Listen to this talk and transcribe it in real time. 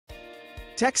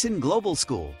Texan Global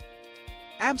School.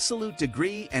 Absolute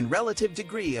degree and relative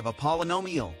degree of a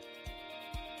polynomial.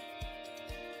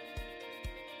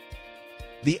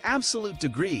 The absolute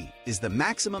degree is the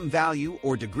maximum value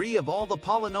or degree of all the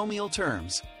polynomial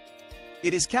terms.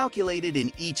 It is calculated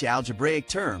in each algebraic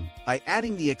term by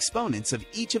adding the exponents of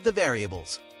each of the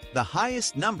variables. The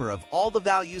highest number of all the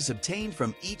values obtained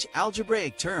from each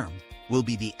algebraic term will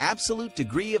be the absolute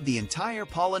degree of the entire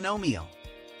polynomial.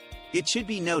 It should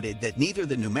be noted that neither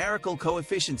the numerical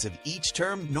coefficients of each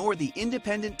term nor the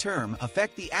independent term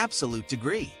affect the absolute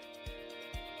degree.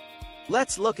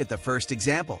 Let's look at the first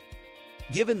example.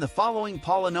 Given the following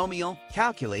polynomial,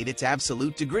 calculate its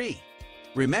absolute degree.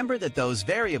 Remember that those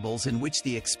variables in which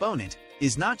the exponent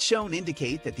is not shown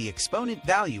indicate that the exponent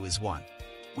value is 1.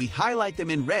 We highlight them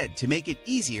in red to make it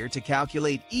easier to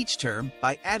calculate each term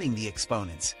by adding the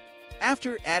exponents.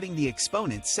 After adding the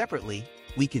exponents separately,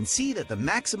 we can see that the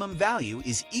maximum value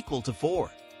is equal to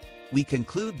 4. We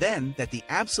conclude then that the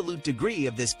absolute degree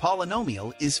of this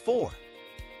polynomial is 4.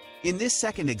 In this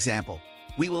second example,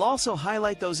 we will also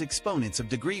highlight those exponents of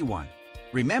degree 1.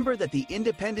 Remember that the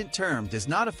independent term does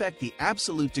not affect the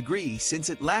absolute degree since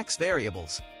it lacks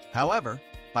variables. However,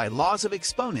 by laws of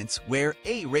exponents where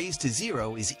a raised to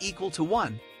 0 is equal to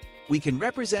 1, we can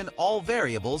represent all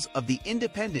variables of the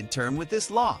independent term with this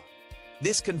law.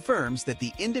 This confirms that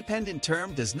the independent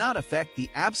term does not affect the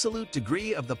absolute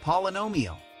degree of the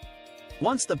polynomial.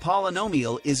 Once the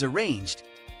polynomial is arranged,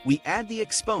 we add the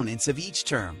exponents of each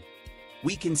term.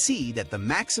 We can see that the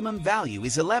maximum value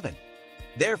is 11.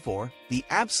 Therefore, the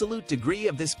absolute degree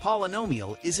of this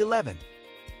polynomial is 11.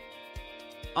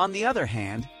 On the other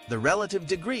hand, the relative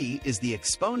degree is the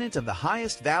exponent of the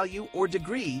highest value or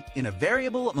degree in a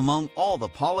variable among all the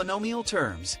polynomial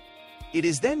terms. It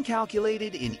is then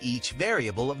calculated in each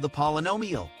variable of the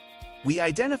polynomial. We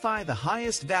identify the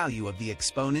highest value of the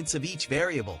exponents of each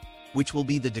variable, which will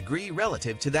be the degree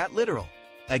relative to that literal.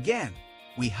 Again,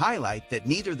 we highlight that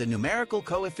neither the numerical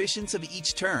coefficients of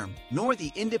each term nor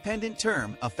the independent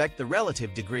term affect the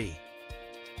relative degree.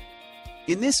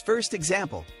 In this first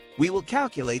example, we will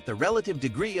calculate the relative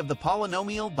degree of the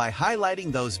polynomial by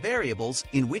highlighting those variables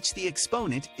in which the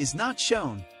exponent is not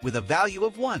shown with a value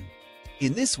of 1.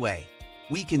 In this way,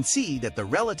 we can see that the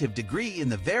relative degree in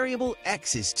the variable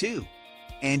x is 2,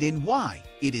 and in y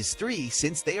it is 3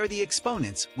 since they are the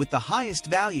exponents with the highest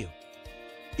value.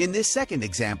 In this second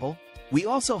example, we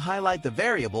also highlight the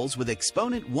variables with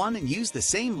exponent 1 and use the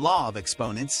same law of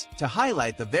exponents to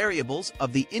highlight the variables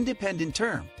of the independent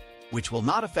term, which will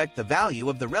not affect the value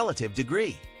of the relative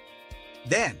degree.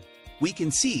 Then, we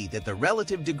can see that the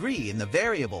relative degree in the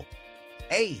variable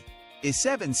a is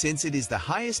 7 since it is the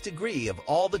highest degree of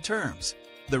all the terms.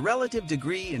 The relative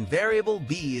degree in variable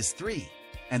b is 3,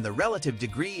 and the relative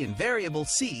degree in variable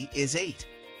c is 8.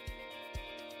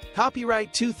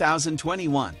 Copyright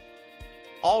 2021.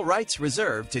 All rights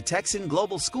reserved to Texan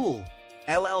Global School,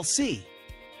 LLC.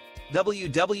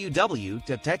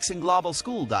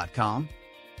 www.texanglobalschool.com